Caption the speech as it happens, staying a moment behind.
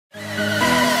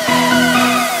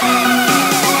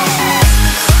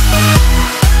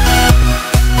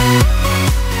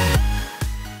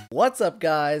What's up,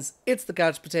 guys? It's the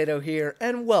Couch Potato here,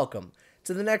 and welcome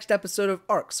to the next episode of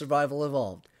Ark Survival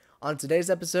Evolved. On today's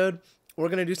episode, we're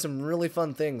going to do some really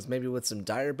fun things, maybe with some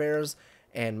dire bears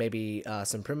and maybe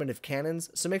some primitive cannons,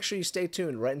 so make sure you stay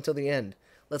tuned right until the end.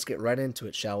 Let's get right into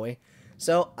it, shall we?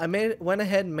 So, I went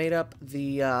ahead and made up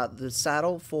the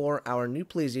saddle for our new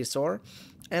plesiosaur,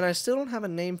 and I still don't have a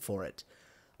name for it.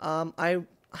 I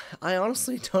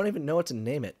honestly don't even know what to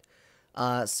name it.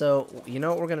 So, you know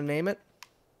what we're going to name it?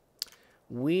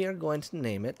 We are going to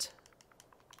name it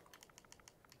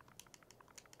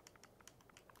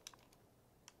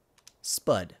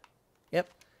Spud. Yep,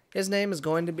 his name is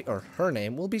going to be, or her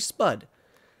name will be Spud.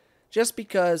 Just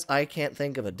because I can't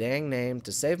think of a dang name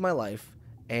to save my life,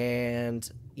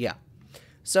 and yeah.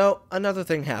 So, another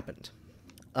thing happened.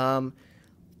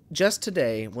 Just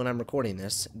today, when I'm recording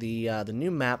this, the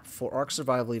new map for Ark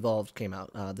Survival Evolved came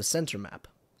out, the center map.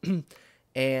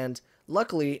 And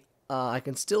luckily, I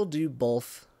can still do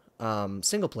both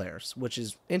single players, which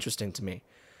is interesting to me.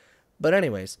 But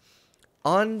anyways,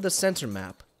 on the center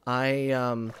map,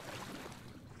 I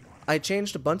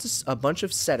changed a bunch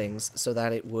of settings so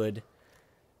that it would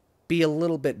be a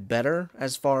little bit better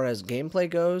as far as gameplay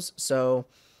goes. So,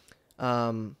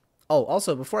 oh,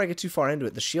 also before I get too far into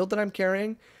it, the shield that I'm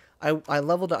carrying,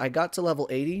 I got to level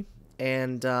 80,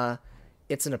 and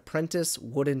it's an apprentice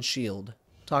wooden shield.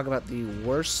 Talk about the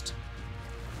worst.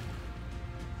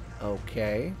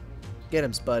 Okay. Get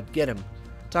him, Spud. Get him.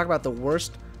 Talk about the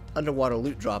worst underwater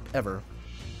loot drop ever.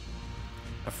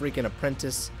 A freaking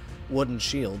apprentice wooden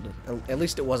shield. At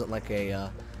least it wasn't like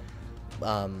a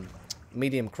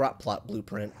medium crop plot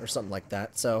blueprint or something like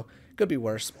that. So, could be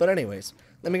worse. But anyways,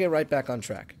 let me get right back on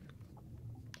track.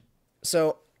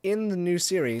 So, in the new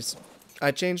series,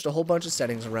 I changed a whole bunch of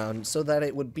settings around so that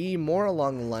it would be more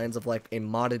along the lines of like a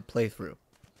modded playthrough.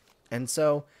 And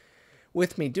so,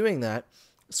 with me doing that,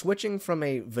 switching from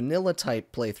a vanilla type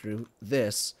playthrough,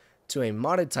 this, to a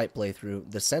modded type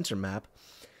playthrough, the center map,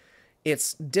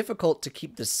 it's difficult to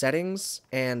keep the settings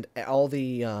and all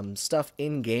the stuff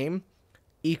in-game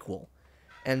equal.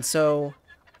 And so,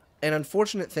 an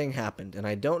unfortunate thing happened, and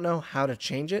I don't know how to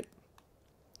change it.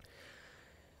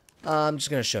 I'm just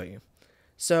going to show you.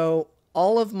 So,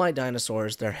 all of my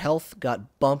dinosaurs, their health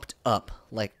got bumped up,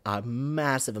 like a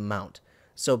massive amount.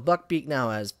 So, Buckbeak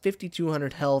now has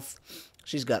 5,200 health.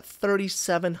 She's got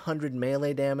 3,700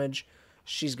 melee damage.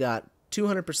 She's got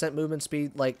 200% movement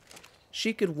speed. Like,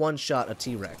 she could one-shot a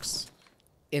T-Rex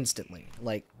instantly.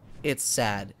 Like, it's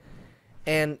sad.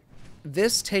 And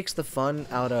this takes the fun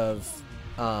out of,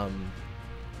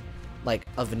 like,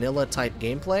 a vanilla-type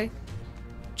gameplay.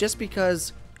 Just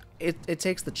because it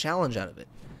takes the challenge out of it.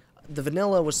 The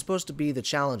vanilla was supposed to be the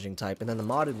challenging type, and then the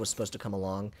modded was supposed to come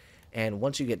along. And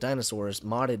once you get dinosaurs,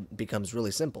 modded becomes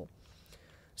really simple.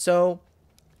 So,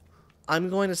 I'm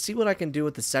going to see what I can do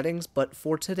with the settings, but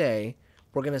for today,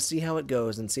 we're going to see how it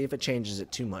goes and see if it changes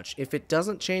it too much. If it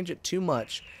doesn't change it too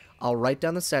much, I'll write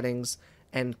down the settings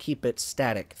and keep it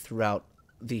static throughout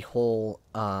the whole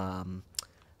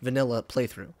vanilla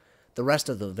playthrough. The rest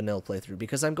of the vanilla playthrough,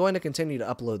 because I'm going to continue to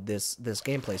upload this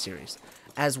gameplay series,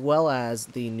 as well as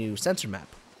the new center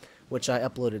map, which I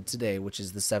uploaded today, which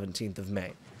is the 17th of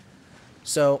May.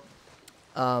 So,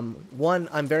 one,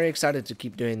 I'm very excited to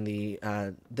keep doing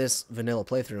this vanilla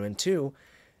playthrough, and two,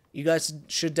 you guys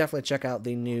should definitely check out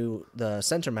the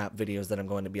center map videos that I'm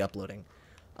going to be uploading.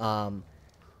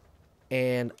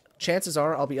 And chances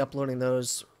are I'll be uploading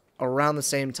those around the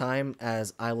same time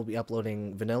as I will be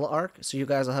uploading vanilla Ark, so you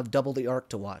guys will have double the Ark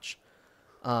to watch.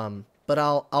 But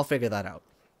I'll figure that out,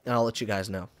 and I'll let you guys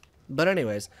know. But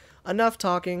anyways, enough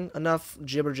talking, enough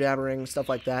jibber-jabbering, stuff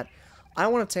like that. I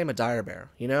want to tame a dire bear,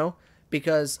 you know?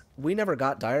 Because we never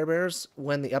got dire bears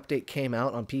when the update came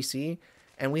out on PC,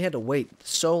 and we had to wait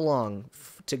so long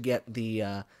to get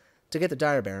the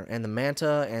dire bear and the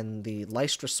manta and the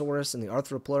lystrosaurus and the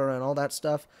arthropleura and all that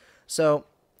stuff. So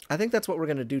I think that's what we're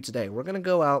going to do today. We're going to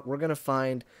go out, we're going to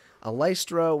find a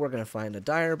lystro, we're going to find a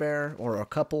dire bear or a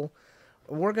couple.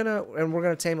 We're going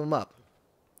to tame them up,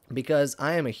 because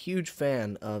I am a huge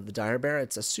fan of the dire bear.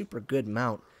 It's a super good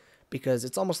mount because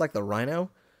it's almost like the rhino,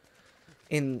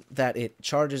 in that it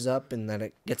charges up and that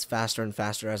it gets faster and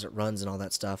faster as it runs and all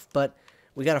that stuff. But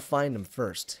we got to find them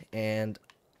first, and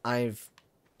I'm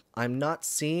not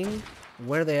seeing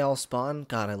where they all spawn.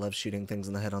 God, I love shooting things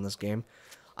in the head on this game.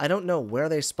 I don't know where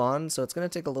they spawn, so it's going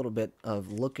to take a little bit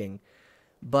of looking,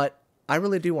 but I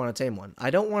really do want to tame one.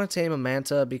 I don't want to tame a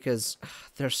manta because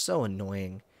they're so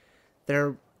annoying.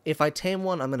 If I tame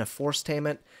one, I'm going to force tame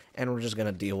it, and we're just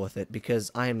going to deal with it,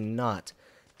 because I am not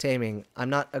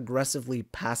I'm not aggressively,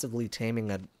 passively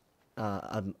taming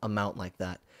a mount like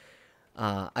that.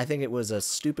 I think it was a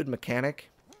stupid mechanic,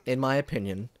 in my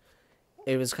opinion.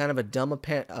 It was kind of a dumb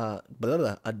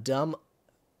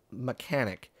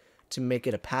mechanic to make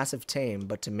it a passive tame,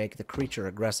 but to make the creature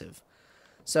aggressive.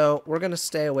 So we're going to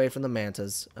stay away from the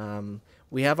mantas.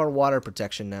 We have our water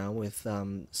protection now with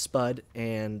Spud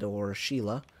and or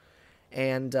Sheila.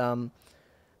 And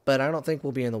but I don't think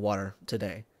we'll be in the water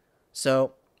today.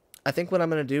 So I think what I'm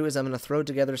going to do is I'm going to throw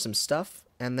together some stuff,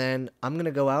 and then I'm going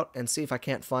to go out and see if I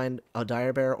can't find a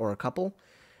dire bear or a couple.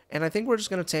 And I think we're just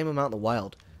going to tame them out in the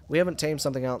wild. We haven't tamed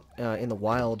something out in the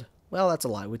wild. Well, that's a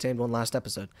lie. We tamed one last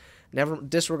episode. Never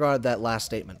disregard that last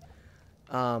statement.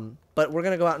 But we're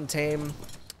going to go out and tame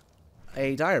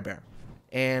a dire bear.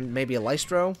 And maybe a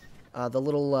lystro. The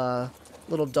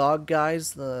little dog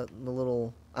guys. The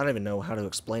little... I don't even know how to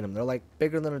explain them. They're like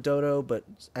bigger than a dodo, but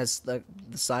as the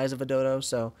size of a dodo.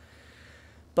 So,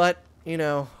 but you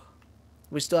know,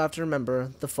 we still have to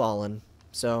remember the fallen.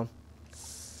 So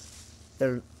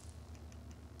they're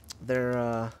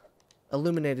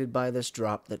illuminated by this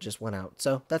drop that just went out.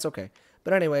 So that's okay.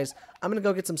 But anyways, I'm gonna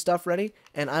go get some stuff ready,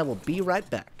 and I will be right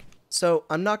back. So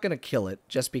I'm not gonna kill it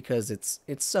just because it's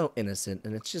so innocent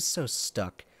and it's just so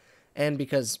stuck, and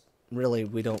because really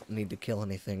we don't need to kill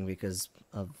anything because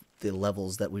of the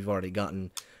levels that we've already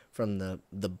gotten from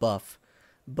the buff.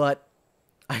 But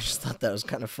I just thought that was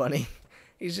kind of funny.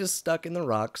 He's just stuck in the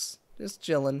rocks, just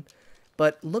chilling.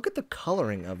 But look at the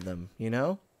coloring of them, you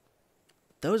know?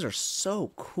 Those are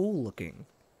so cool looking.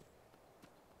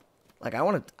 Like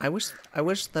I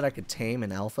wish that I could tame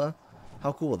an alpha.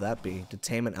 How cool would that be to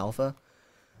tame an alpha?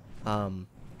 I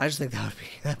just think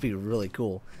that'd be really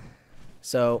cool.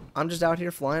 So I'm just out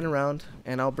here flying around,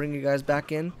 and I'll bring you guys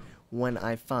back in when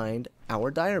I find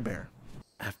our dire bear.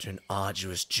 After an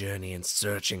arduous journey and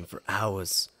searching for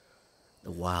hours, the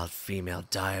wild female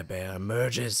dire bear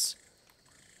emerges.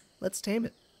 Let's tame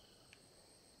it.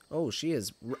 Oh, she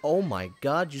is... Oh my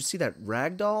god, you see that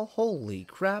ragdoll? Holy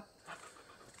crap.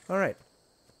 Alright,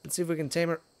 let's see if we can tame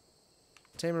her.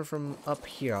 Tame her from up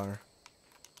here.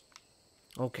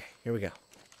 Okay, here we go.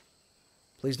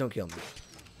 Please don't kill me.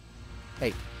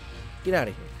 Hey, get out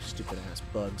of here, stupid ass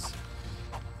bugs.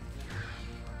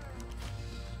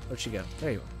 Where'd she go?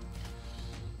 There you are.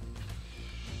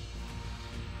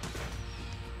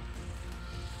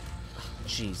 Oh,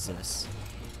 Jesus.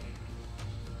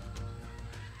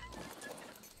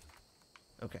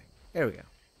 Okay, there we go.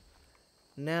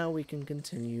 Now we can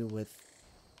continue with...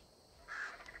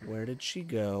 Where did she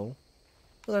go?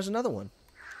 Well, there's another one.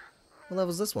 What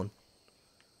level is this one?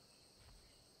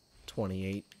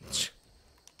 28.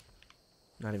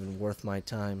 Not even worth my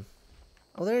time.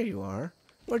 Oh, there you are.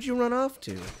 Where'd you run off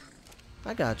to?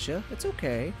 I gotcha. It's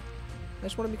okay. I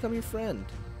just want to become your friend.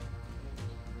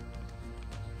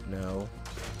 No.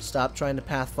 Stop trying to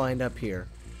pathfind up here.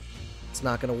 It's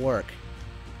not gonna work.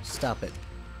 Stop it.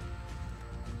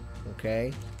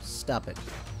 Okay? Stop it.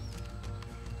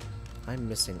 I'm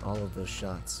missing all of those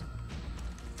shots.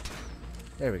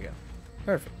 There we go.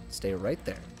 Perfect. Stay right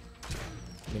there.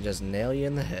 Let me just nail you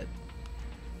in the head.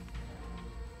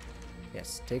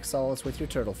 Yes, take solace with your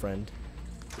turtle friend.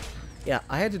 Yeah,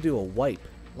 I had to do a wipe,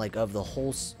 like, of the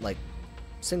whole, like,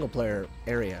 single-player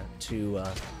area to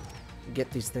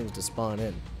get these things to spawn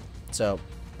in. So,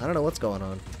 I don't know what's going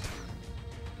on.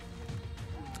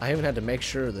 I even had to make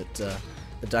sure that the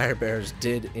dire bears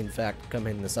did, in fact, come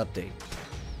in this update.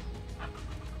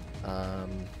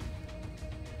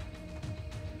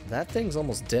 That thing's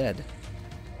almost dead.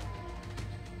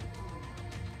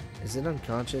 Is it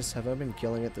unconscious? Have I been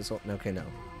killing it this whole... Okay, no.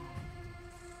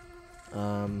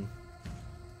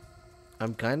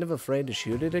 I'm kind of afraid to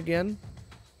shoot it again.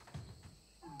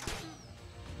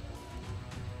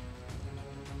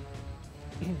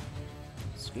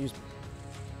 Excuse me.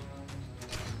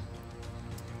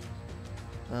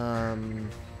 I'm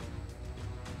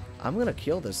gonna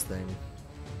kill this thing.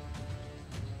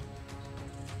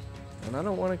 And I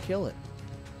don't want to kill it.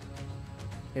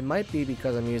 It might be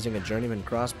because I'm using a journeyman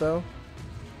crossbow.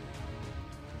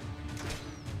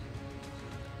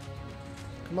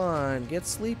 Come on, get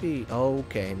sleepy.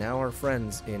 Okay, now our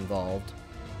friend's involved.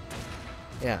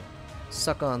 Yeah,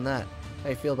 suck on that. How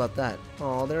you feel about that?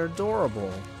 Oh, they're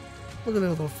adorable. Look at their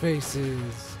little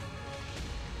faces.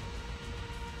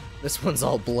 This one's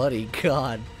all bloody.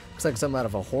 God, looks like something out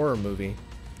of a horror movie.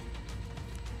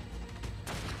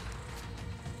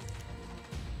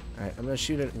 Alright, I'm gonna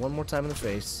shoot it one more time in the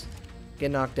face. Get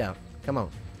knocked out. Come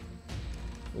on.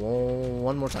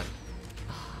 One more time.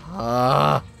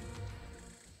 Ah!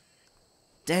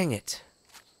 Dang it.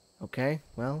 Okay,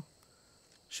 well.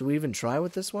 Should we even try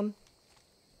with this one?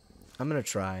 I'm gonna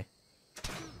try.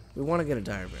 We want to get a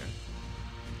dire bear.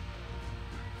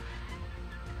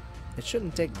 It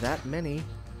shouldn't take that many.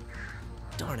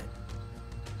 Darn it.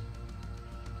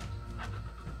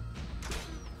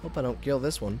 Hope I don't kill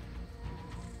this one.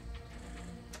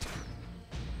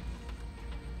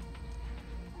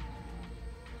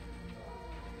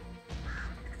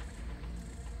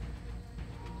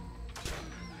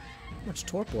 How much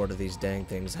torpor do these dang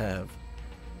things have?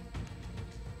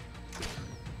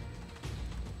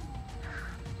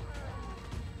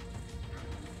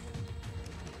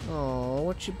 Oh,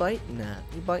 what you biting at?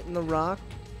 You biting the rock?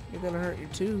 You're gonna hurt your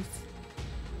tooth.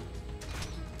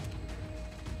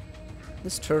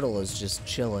 This turtle is just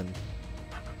chilling.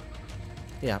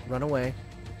 Yeah, run away.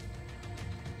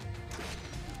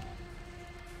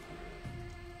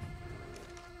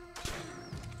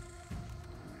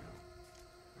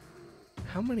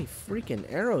 How many freaking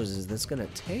arrows is this gonna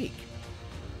take?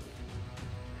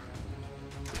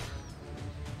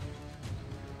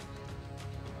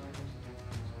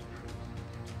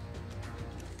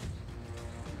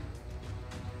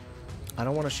 I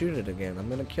don't want to shoot it again. I'm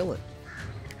gonna kill it.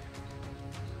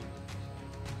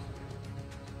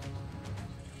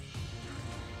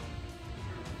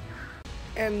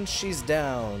 And she's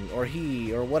down, or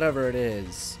he, or whatever it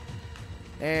is.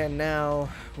 And now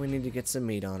we need to get some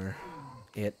meat on her.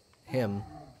 Him.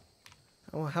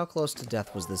 Oh, how close to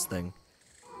death was this thing?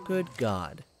 Good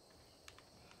God.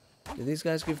 Do these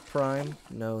guys give prime?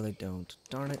 No, they don't.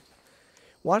 Darn it.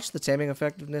 Watch the taming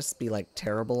effectiveness be like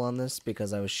terrible on this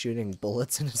because I was shooting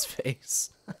bullets in his face.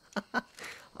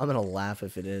 I'm gonna laugh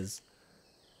if it is.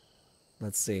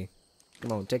 Let's see.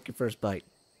 Come on, take your first bite.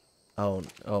 Oh,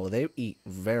 they eat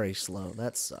very slow.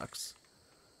 That sucks.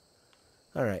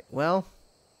 Alright, well,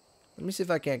 let me see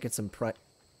if I can't get some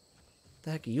the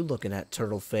heck are you looking at,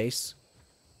 turtle face?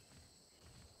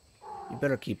 You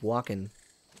better keep walking.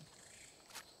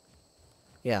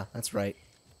 Yeah, that's right.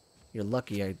 You're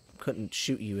lucky I couldn't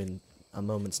shoot you in a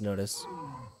moment's notice.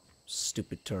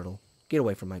 Stupid turtle. Get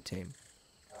away from my tame.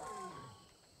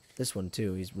 This one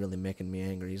too, he's really making me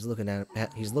angry. He's looking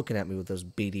at me with those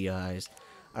beady eyes.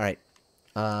 Alright.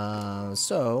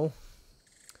 So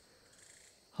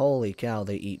holy cow,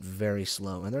 they eat very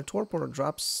slow. And their torpor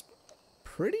drops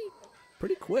pretty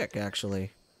quick,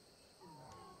 actually.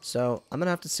 So, I'm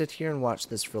gonna have to sit here and watch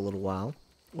this for a little while,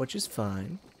 which is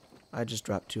fine. I just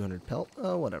dropped 200 pelt.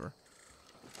 Oh, whatever.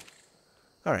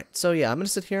 Alright, so yeah, I'm gonna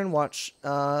sit here and watch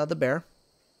the bear.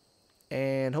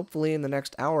 And hopefully in the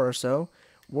next hour or so,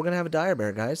 we're gonna have a dire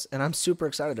bear, guys. And I'm super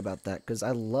excited about that, because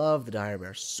I love the dire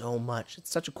bear so much.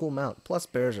 It's such a cool mount. Plus,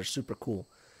 bears are super cool.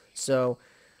 So,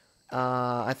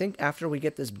 I think after we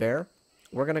get this bear,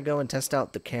 we're gonna go and test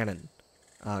out the cannon.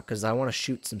 Because I want to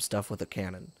shoot some stuff with a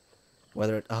cannon.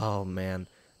 Oh man,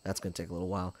 that's going to take a little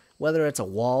while. Whether it's a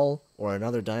wall or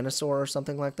another dinosaur or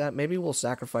something like that, maybe we'll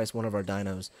sacrifice one of our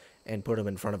dinos and put him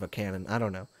in front of a cannon. I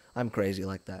don't know. I'm crazy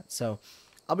like that. So,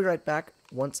 I'll be right back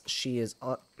once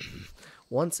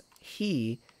once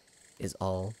he is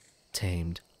all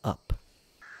tamed up.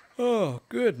 Oh,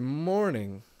 good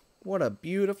morning. What a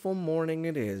beautiful morning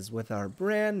it is with our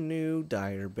brand new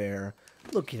dire bear.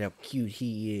 Look at how cute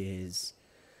he is.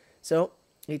 So,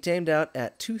 he tamed out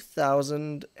at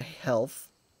 2,000 health.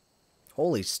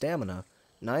 Holy stamina.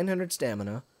 900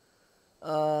 stamina.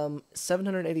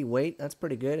 780 weight. That's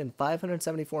pretty good. And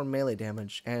 574 melee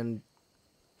damage. And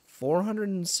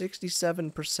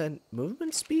 467%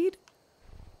 movement speed?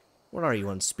 What are you,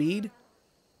 on speed?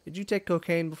 Did you take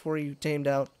cocaine before you tamed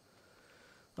out?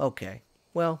 Okay.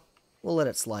 Well, we'll let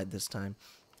it slide this time.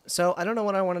 So, I don't know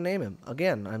what I want to name him.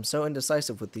 Again, I'm so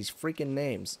indecisive with these freaking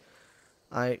names.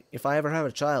 If I ever have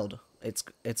a child, it's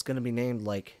gonna be named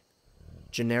like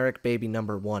generic baby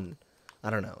number 1. I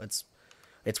don't know.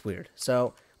 It's weird.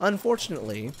 So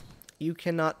unfortunately, you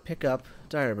cannot pick up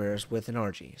dire bears with an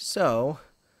RG. So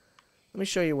let me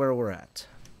show you where we're at.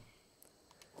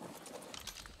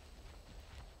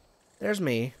 There's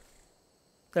me.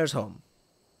 There's home.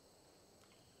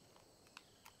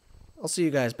 I'll see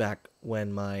you guys back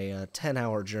when my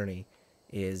 10-hour journey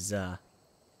is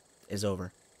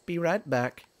over. Be right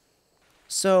back.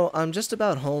 So I'm just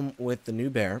about home with the new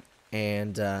bear,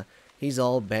 and he's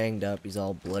all banged up. He's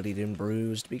all bloodied and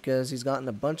bruised because he's gotten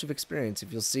a bunch of experience.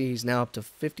 If you'll see, he's now up to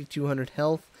 5,200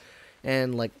 health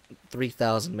and like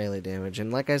 3,000 melee damage.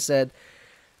 And like I said,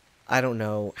 I don't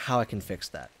know how I can fix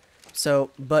that.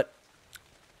 So, but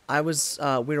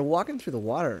we were walking through the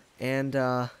water, and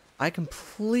I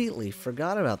completely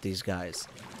forgot about these guys.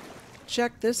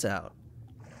 Check this out.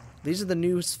 These are the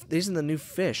new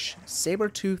fish,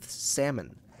 saber-toothed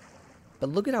salmon. But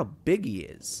look at how big he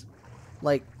is.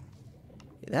 Like,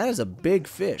 that is a big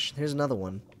fish. Here's another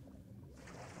one.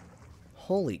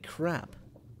 Holy crap.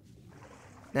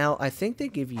 Now, I think they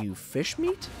give you fish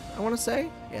meat, I want to say.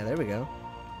 Yeah, there we go.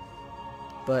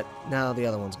 But now the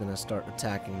other one's going to start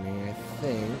attacking me, I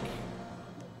think.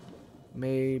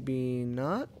 Maybe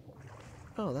not.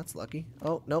 Oh, that's lucky.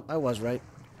 Oh, nope, I was right.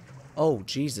 Oh,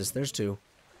 Jesus, there's two.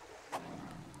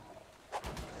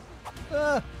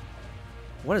 Ah!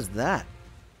 What is that?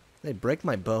 They break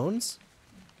my bones?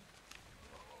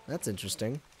 That's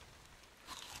interesting.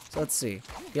 So let's see.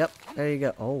 Yep, there you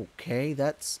go. Okay,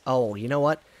 that's... Oh, you know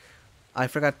what? I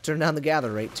forgot to turn down the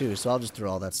gather rate too, so I'll just throw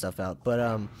all that stuff out.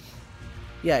 But,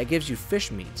 yeah, it gives you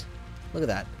fish meat. Look at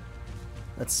that.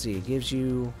 Let's see, it gives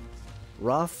you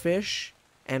raw fish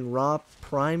and raw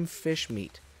prime fish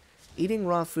meat. Eating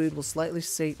raw food will slightly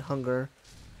sate hunger.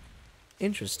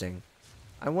 Interesting.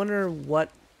 I wonder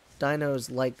what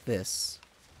dinos like this.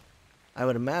 I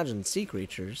would imagine sea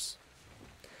creatures.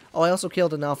 Oh, I also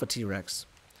killed an alpha T-Rex.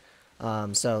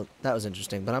 So that was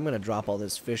interesting. But I'm going to drop all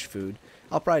this fish food.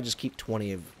 I'll probably just keep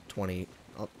 20 of 20.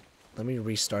 Let me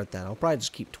restart that. I'll probably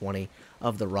just keep 20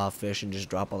 of the raw fish and just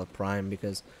drop all the prime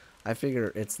because I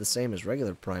figure it's the same as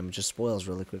regular prime. It just spoils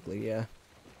really quickly, yeah.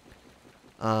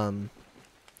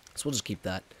 So we'll just keep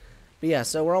that. But yeah,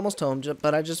 so we're almost home,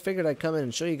 but I just figured I'd come in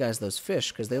and show you guys those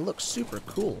fish because they look super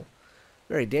cool.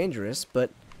 Very dangerous,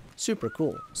 but super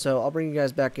cool. So I'll bring you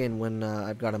guys back in when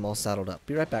I've got them all saddled up.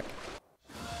 Be right back.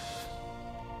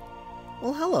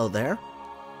 Well, hello there.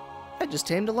 I just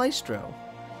tamed a lystro.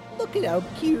 Look at how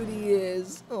cute he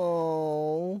is.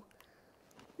 Oh,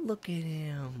 look at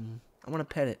him. I want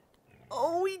to pet it.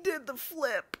 Oh, he did the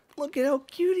flip. Look at how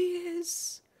cute he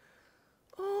is.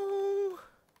 Oh,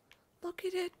 look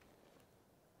at it.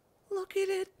 Look at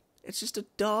it. It's just a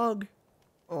dog.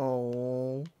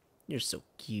 Oh, you're so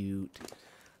cute.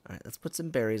 Alright, let's put some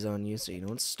berries on you so you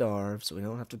don't starve, so we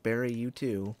don't have to bury you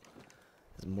too.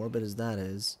 As morbid as that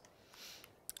is.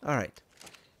 Alright.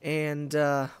 And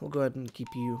we'll go ahead and keep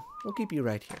you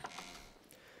right here.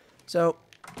 So,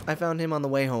 I found him on the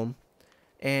way home.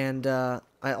 And I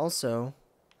also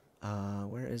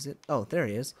where is it? Oh, there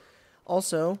he is.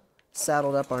 Also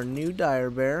saddled up our new dire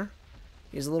bear.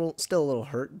 He's still a little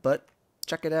hurt, but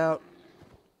check it out.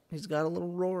 He's got a little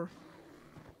roar.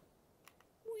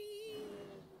 Whee!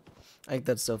 I think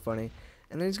that's so funny.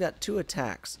 And then he's got 2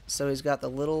 attacks. So he's got the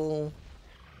little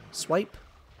swipe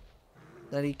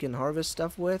that he can harvest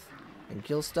stuff with and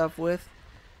kill stuff with.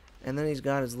 And then he's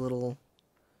got his little...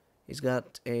 He's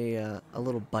got a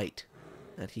little bite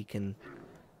that he can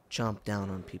chomp down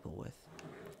on people with.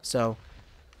 So...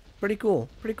 Pretty cool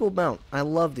mount. I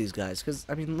love these guys because,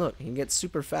 I mean, look, he can get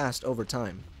super fast over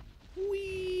time.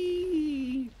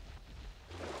 Whee!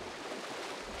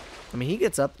 I mean, he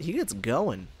gets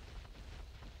going.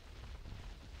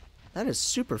 That is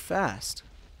super fast.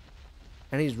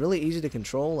 And he's really easy to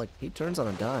control, like, he turns on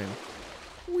a dime.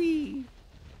 Whee!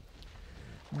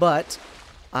 But,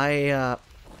 we'll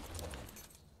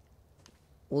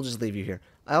just leave you here.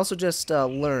 I also just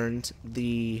learned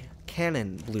the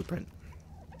cannon blueprint.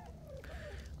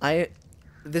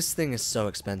 This thing is so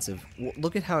expensive.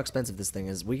 Look at how expensive this thing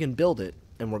is. We can build it,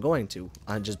 and we're going to.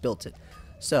 I just built it.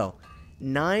 So,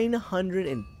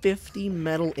 950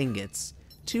 metal ingots,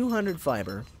 200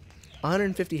 fiber,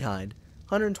 150 hide,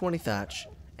 120 thatch,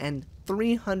 and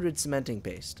 300 cementing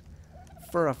paste.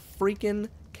 For a freaking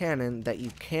cannon that you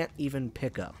can't even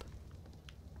pick up.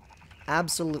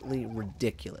 Absolutely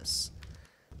ridiculous.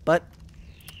 But,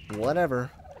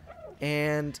 whatever.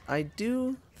 And I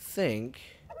do think...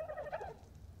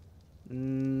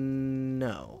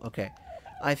 No. Okay.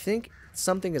 I think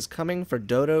something is coming for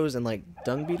dodos and like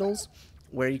dung beetles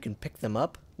where you can pick them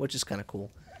up, which is kind of cool.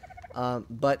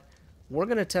 But we're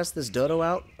going to test this dodo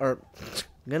out, or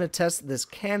going to test this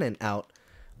cannon out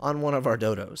on one of our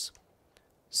dodos.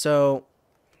 So,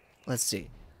 let's see.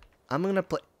 I'm going to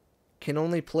can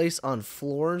only place on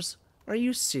floors? Are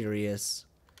you serious?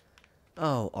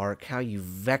 Oh, Ark, how you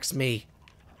vex me.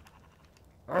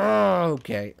 Oh,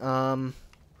 okay.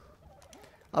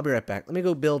 I'll be right back. Let me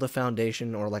go build a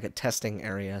foundation or like a testing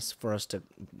area for us to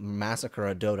massacre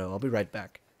a dodo. I'll be right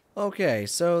back. Okay,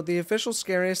 so the official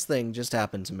scariest thing just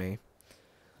happened to me.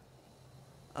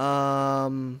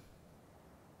 That's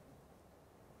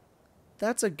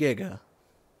a Giga.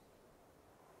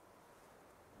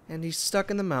 And he's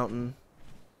stuck in the mountain.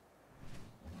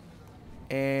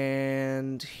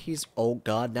 And he's... Oh,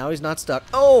 God, now he's not stuck.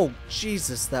 Oh,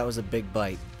 Jesus, that was a big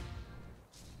bite.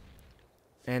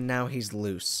 And now he's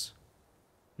loose.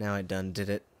 Now I done did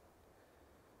it.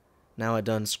 Now I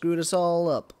done screwed us all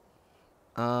up.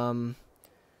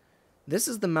 This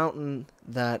is the mountain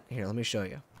that... Here, let me show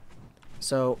you.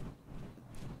 So,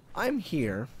 I'm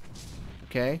here.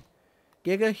 Okay?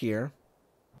 Giga here.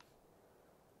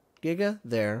 Giga,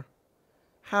 there.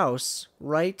 House,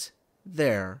 right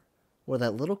there, where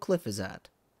that little cliff is at.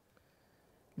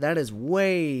 That is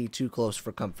way too close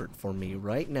for comfort for me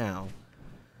right now.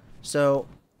 So,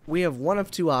 we have one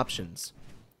of two options.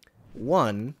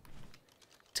 One,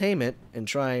 tame it and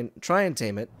try and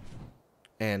tame it,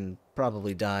 and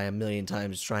probably die a million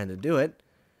times trying to do it.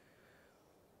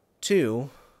 Two,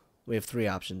 we have three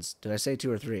options. Did I say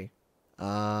two or three? We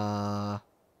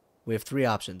have three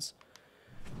options.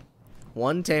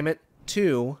 One, tame it.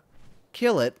 Two,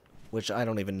 kill it, which I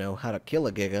don't even know how to kill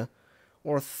a Giga.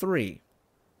 Or three,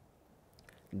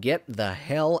 get the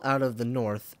hell out of the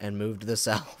north and move to the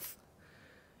south.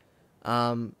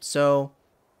 So,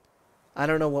 I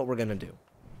don't know what we're gonna do.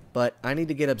 But I need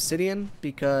to get obsidian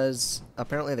because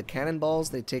apparently the cannonballs,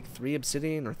 they take 3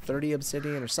 obsidian or 30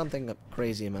 obsidian or something, a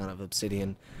crazy amount of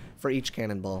obsidian for each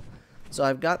cannonball. So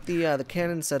I've got the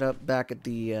cannon set up back at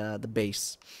the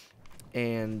base.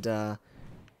 And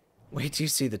wait till you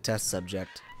see the test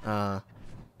subject.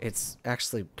 It's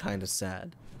actually kind of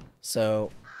sad.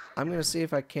 So I'm going to see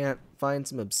if I can't find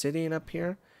some obsidian up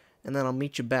here. And then I'll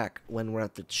meet you back when we're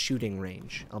at the shooting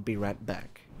range. I'll be right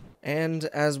back. And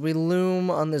as we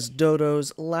loom on this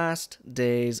dodo's last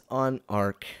days on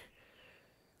Ark,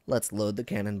 let's load the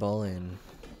cannonball in.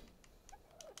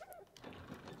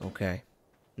 Okay.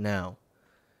 Now,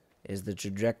 is the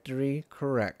trajectory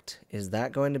correct? Is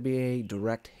that going to be a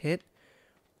direct hit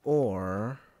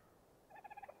or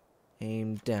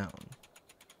aim down?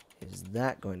 Is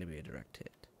that going to be a direct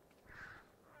hit?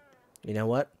 You know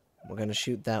what? We're going to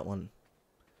shoot that one.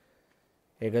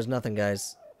 Here goes nothing,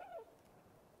 guys.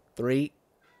 3,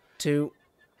 2,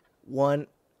 1.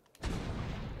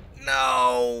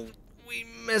 No! We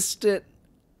missed it.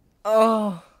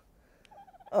 Oh.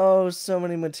 Oh, so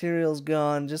many materials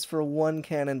gone just for one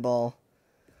cannonball.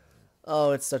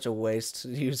 Oh, it's such a waste to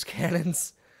use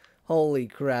cannons. Holy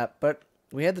crap. But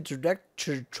we had the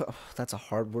trajectory... that's a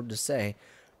hard word to say.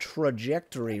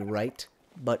 Trajectory right.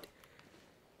 But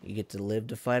you get to live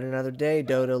to fight another day,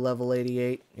 Dodo level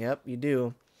 88. Yep, you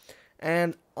do.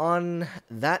 And on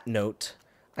that note,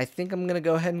 I think I'm going to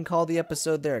go ahead and call the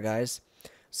episode there, guys.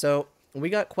 So,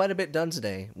 we got quite a bit done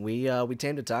today. We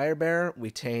tamed a tire bear, we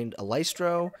tamed a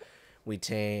lystro, we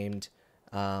tamed,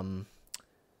 yeah,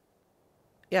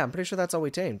 I'm pretty sure that's all we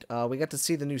tamed. We got to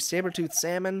see the new saber-toothed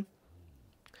salmon.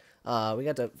 We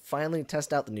got to finally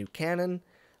test out the new cannon,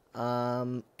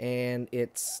 and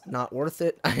it's not worth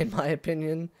it, in my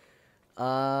opinion.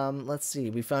 Let's see,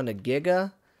 we found a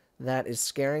Giga. That is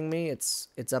scaring me. It's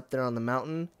up there on the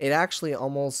mountain. It actually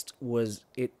almost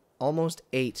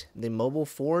ate the mobile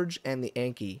forge and the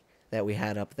Anki that we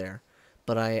had up there.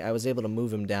 But I was able to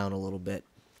move him down a little bit.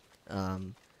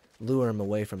 Lure him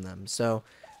away from them. So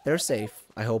they're safe.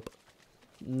 I hope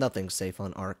nothing's safe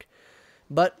on Ark.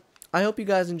 But I hope you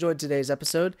guys enjoyed today's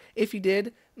episode. If you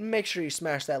did, make sure you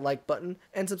smash that like button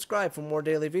and subscribe for more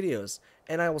daily videos.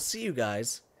 And I will see you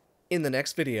guys in the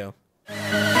next video.